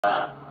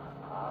Them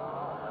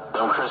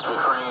Krispy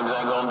Kremes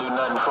ain't gonna do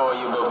nothing for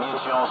you but get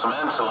you on some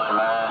insulin,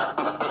 man.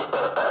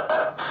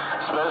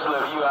 Especially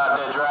if you out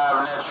there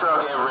driving that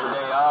truck every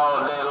day,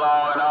 all day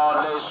long and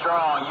all day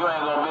strong. You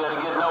ain't gonna be able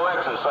to get no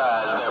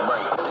exercise that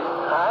break.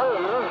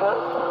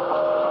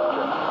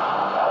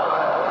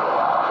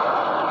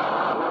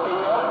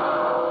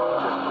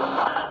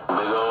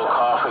 Big old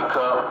coffee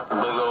cup,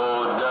 big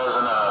old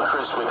dozen of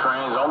Krispy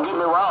Kremes. Don't get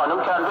me wrong,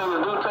 them kind of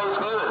figures do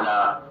taste good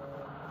now.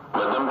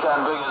 But them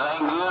kind of figures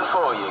ain't good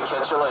for you.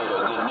 Catch you later.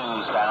 Good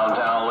news,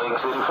 downtown Lake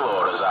City,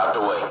 Florida's out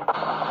the way.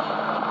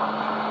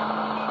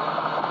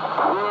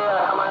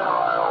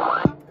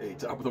 Hey,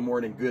 top of the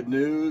morning, good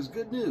news.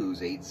 Good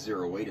news,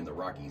 808 in the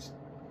Rockies.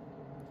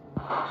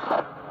 Hey,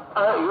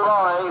 you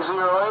on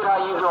 808?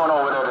 How you doing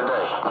over there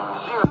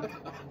today?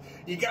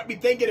 You got me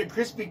thinking of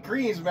Krispy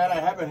Kremes, man. I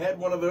haven't had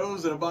one of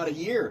those in about a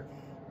year.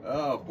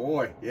 Oh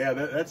boy, yeah,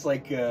 that's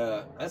like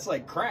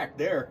crack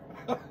there.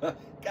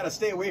 Gotta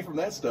stay away from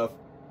that stuff.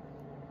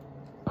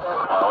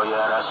 Oh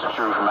yeah, that's the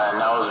truth, man.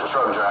 There was a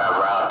truck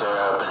driver out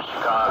there up in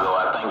Chicago.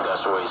 I think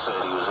that's where he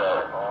said he was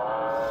at.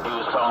 He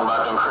was talking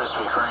about them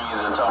Krispy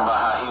Kremes and talking about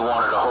how he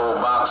wanted a whole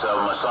box of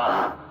them or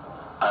something.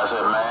 I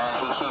said, man,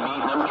 he keep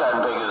eating them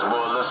cotton pickers,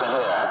 boy. Listen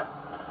here,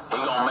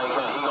 he gonna make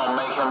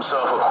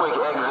himself a quick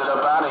exit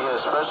up out of here,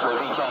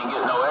 especially if he can't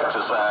get no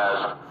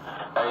exercise.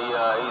 Hey,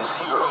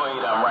 he's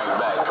 08. I'm right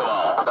back. Come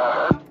on.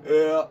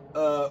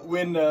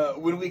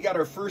 When we got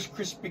our first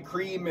Krispy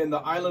Kreme in the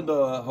island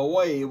of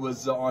Hawaii, it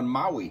was on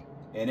Maui,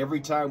 and every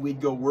time we'd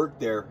go work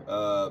there,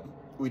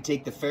 we'd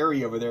take the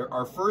ferry over there.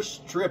 Our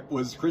first trip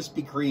was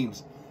Krispy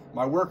Kremes.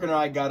 My worker and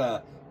I got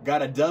a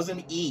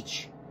dozen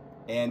each,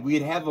 and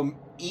we'd have them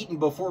eaten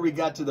before we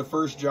got to the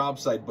first job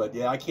site. But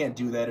yeah, I can't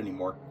do that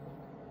anymore.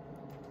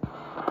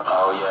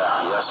 Oh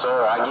yeah, yes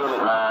sir. I get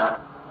it, man.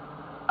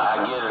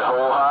 I get it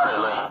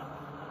wholeheartedly.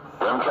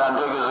 Them cotton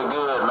pickers are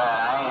good, man.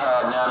 I ain't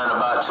had none in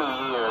about 2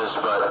 years,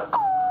 but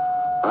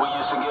we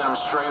used to get them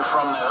straight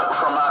from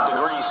out the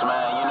grease,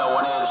 man. You know,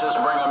 when they just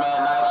bring them in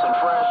nice and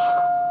fresh,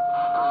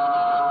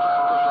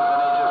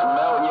 and they just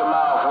melt in your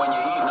mouth when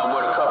you're eating them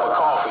with a cup of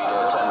coffee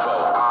there,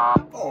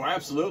 tenfold. Oh,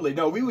 absolutely.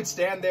 No, we would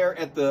stand there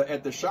at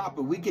the shop,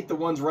 and we'd get the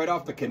ones right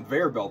off the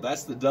conveyor belt.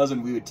 That's the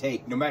dozen we would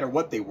take, no matter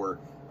what they were.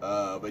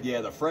 But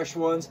yeah, the fresh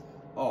ones,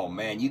 oh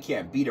man, you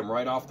can't beat them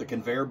right off the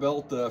conveyor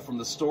belt from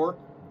the store.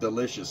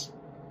 Delicious.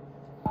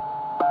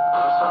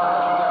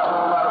 Sometimes you got a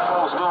whole lot of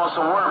folks doing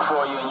some work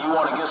for you, and you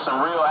want to get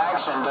some real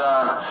action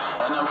done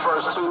in them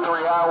first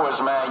 2-3 hours,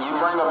 man. You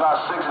bring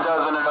about 6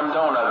 dozen of them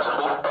donuts.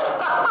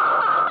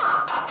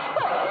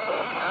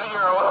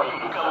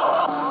 Come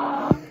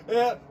on.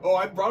 Yeah. Oh,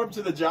 I brought them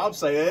to the job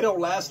site. They don't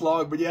last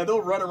long, but yeah,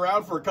 they'll run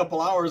around for a couple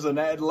hours, and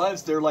at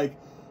lunch they're like,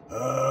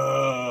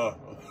 That's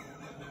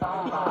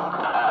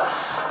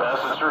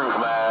the truth,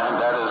 man.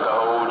 That is the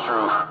whole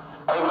truth.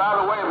 Hey, by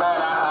the way,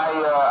 man,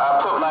 I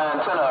put my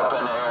antenna up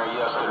in the air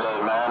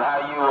yesterday, man. How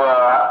you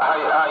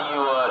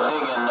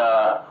digging?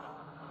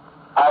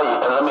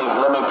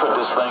 Let me put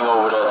this thing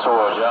over there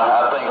towards you.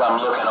 I think I'm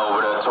looking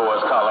over there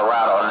towards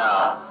Colorado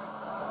now.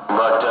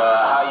 But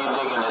how you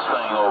digging this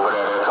thing over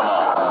there? Come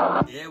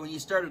on. yeah, when you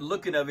started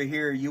looking over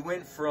here, you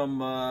went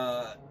from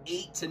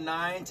 8 to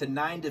 9 to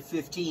 9 to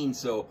 15.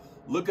 So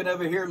looking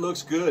over here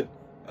looks good.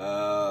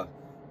 You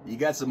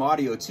got some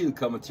audio too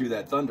coming through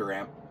that Thunder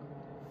amp.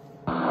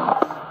 Yeah,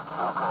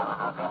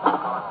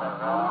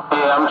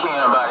 I'm keying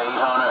about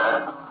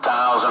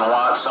 800,000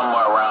 watts,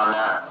 somewhere around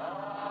there.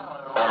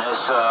 And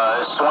it's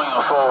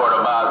swinging forward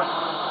about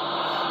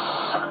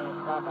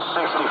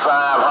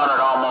 6,500,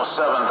 almost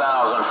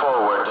 7,000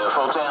 forward there.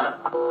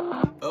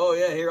 410. Oh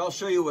yeah, here, I'll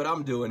show you what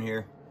I'm doing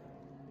here.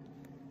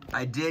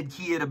 I did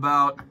key it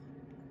about,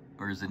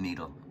 where's the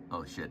needle?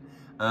 Oh shit.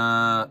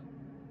 There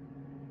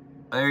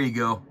you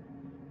go.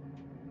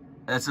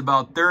 That's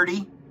about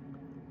 30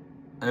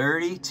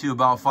 to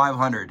about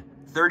 500.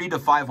 30 to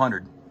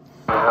 500.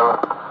 And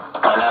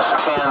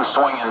that's 10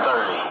 swinging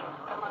 30.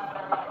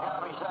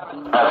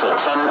 That's a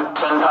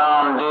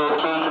 10-pound dead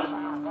key.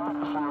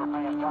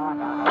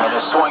 And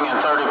it's swinging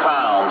 30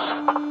 pounds.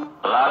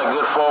 A lot of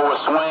good forward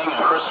swing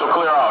and crystal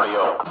clear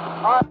audio.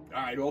 All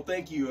right, well,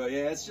 thank you.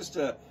 Yeah, it's just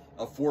a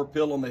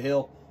 4-pill on the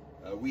hill.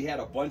 We had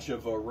a bunch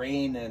of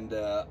rain and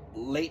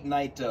late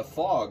night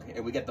fog,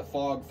 and we got the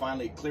fog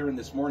finally clearing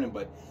this morning,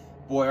 but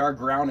boy, our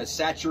ground is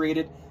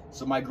saturated,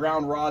 so my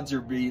ground rods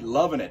are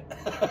loving it.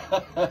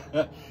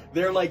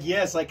 They're like,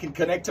 yes, I can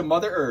connect to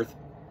Mother Earth.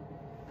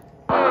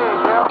 Oh,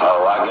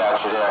 I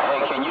got you there.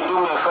 Hey, can you do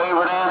me a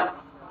favor then?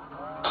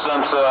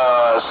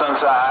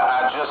 Since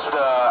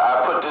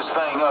I put this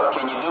thing up,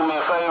 can you do me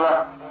a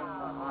favor?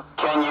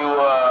 Can you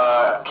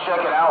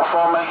check it out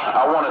for me?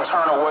 I want to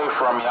turn away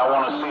from you. I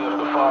want to see if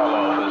the fall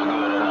off is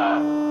good or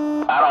not.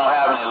 I don't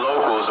have any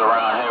locals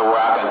around here where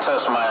I can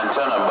test my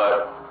antenna,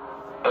 but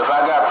if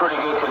I got pretty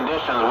good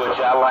conditions, which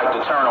I like to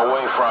turn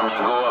away from you,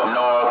 go up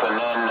north and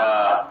then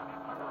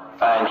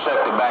and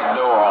check the back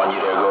door on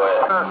you there. Go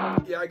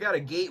ahead. Yeah, I got a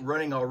gate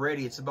running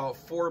already. It's about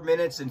 4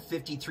 minutes and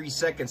 53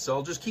 seconds, so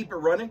I'll just keep it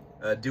running.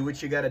 Do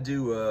what you got to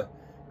do.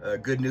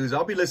 Good news.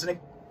 I'll be listening.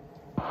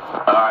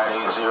 All right,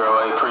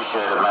 808,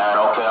 appreciate it, man.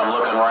 Okay, I'm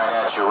looking right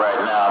at you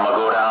right now. I'm going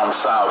to go down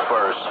south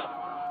first.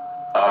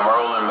 I'm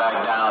rolling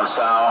back down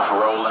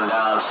south, rolling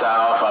down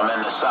south. I'm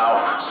in the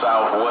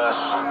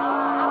southwest.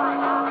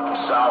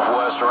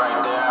 Southwest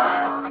right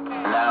there.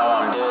 Now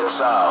I'm dead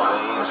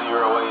south.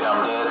 808,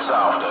 I'm dead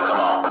south there. Come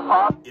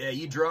on. Yeah,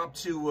 you dropped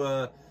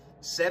to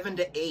 7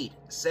 to 8.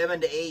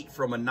 7 to 8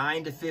 from a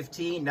 9 to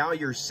 15. Now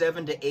you're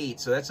 7 to 8,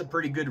 so that's a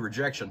pretty good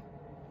rejection.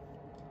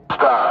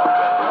 Stop.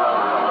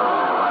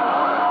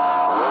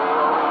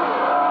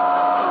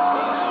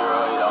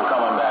 I'm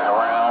coming back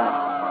around.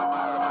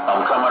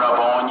 I'm coming up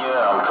on you.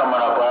 I'm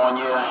coming up on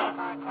you.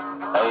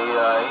 Hey,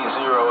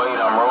 808,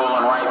 I'm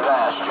rolling right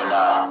past you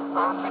now.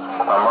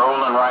 I'm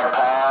rolling right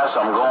past.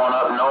 I'm going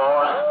up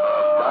north.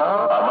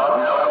 I'm up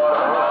north.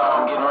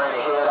 Now I'm getting ready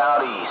to head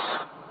out east.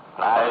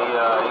 Hey,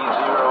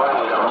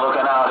 808, I'm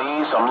looking out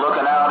east. I'm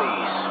looking out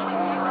east.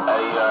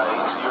 Hey,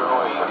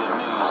 808, good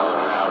news.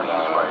 Looking out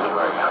east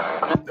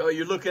right. Oh,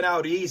 you're looking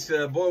out east.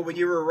 Boy, when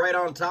you were right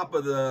on top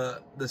of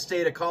the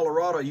state of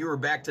Colorado, you were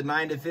back to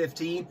 9 to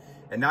 15,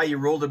 and now you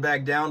rolled it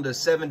back down to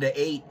 7 to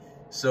 8.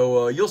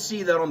 So you'll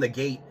see that on the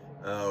gate.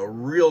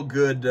 Real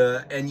good.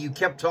 And you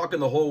kept talking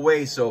the whole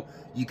way, so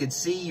you could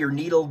see your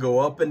needle go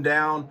up and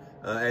down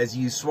as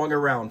you swung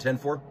around.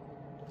 10-4.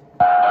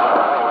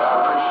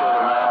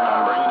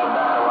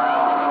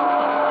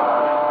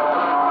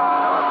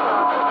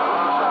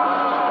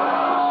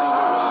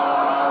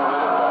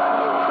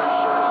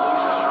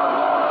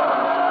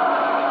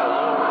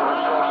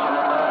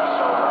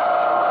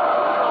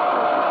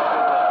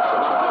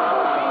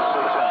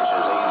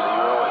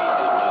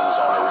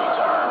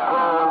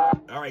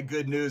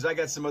 Good news. I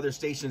got some other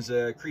stations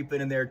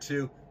creeping in there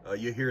too.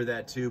 You hear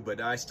that too, but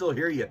I still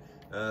hear you.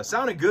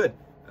 Sounded good.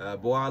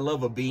 Boy, I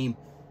love a beam.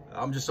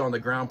 I'm just on the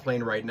ground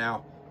plane right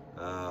now.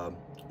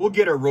 We'll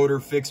get our rotor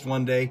fixed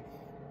one day.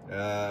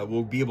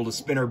 We'll be able to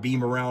spin our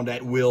beam around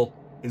at will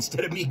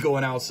instead of me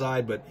going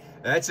outside. But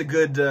that's a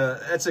good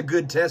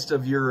test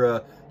of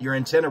your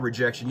antenna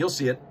rejection. You'll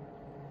see it.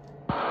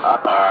 All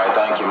right,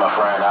 thank you, my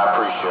friend. I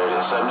appreciate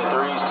it.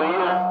 73s to you.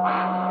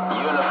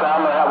 You and the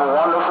family have a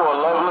wonderful,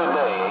 lovely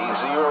day.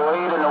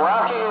 808 in the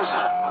Rockies.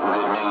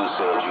 Good news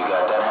said you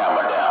got that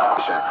hammer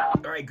down. Sure.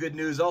 All right, good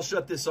news. I'll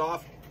shut this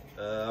off.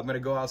 I'm going to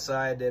go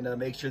outside and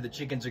make sure the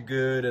chickens are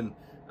good. And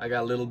I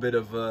got a little bit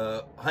of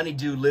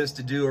honeydew list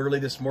to do early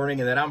this morning,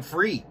 and then I'm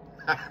free.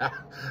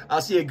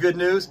 I'll see you. Good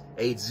news.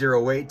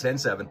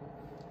 808-107.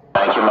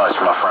 Thank you much,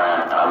 my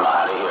friend. I'm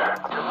out of here.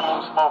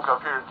 Smoke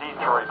up here in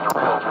Detroit.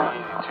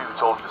 382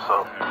 told you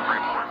so.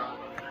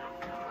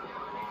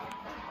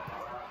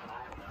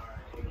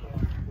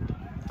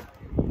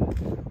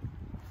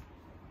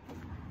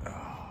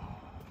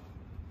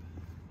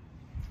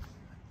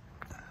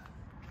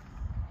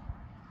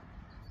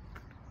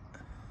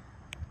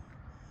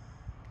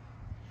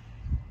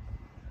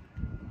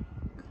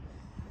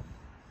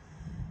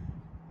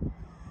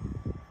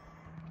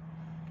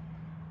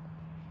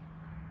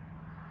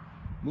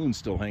 Moon's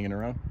still hanging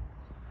around.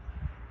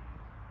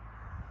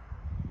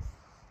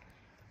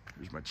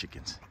 There's my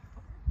chickens.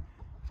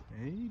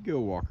 There you go,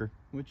 Walker.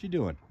 What you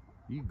doing?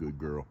 You good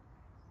girl.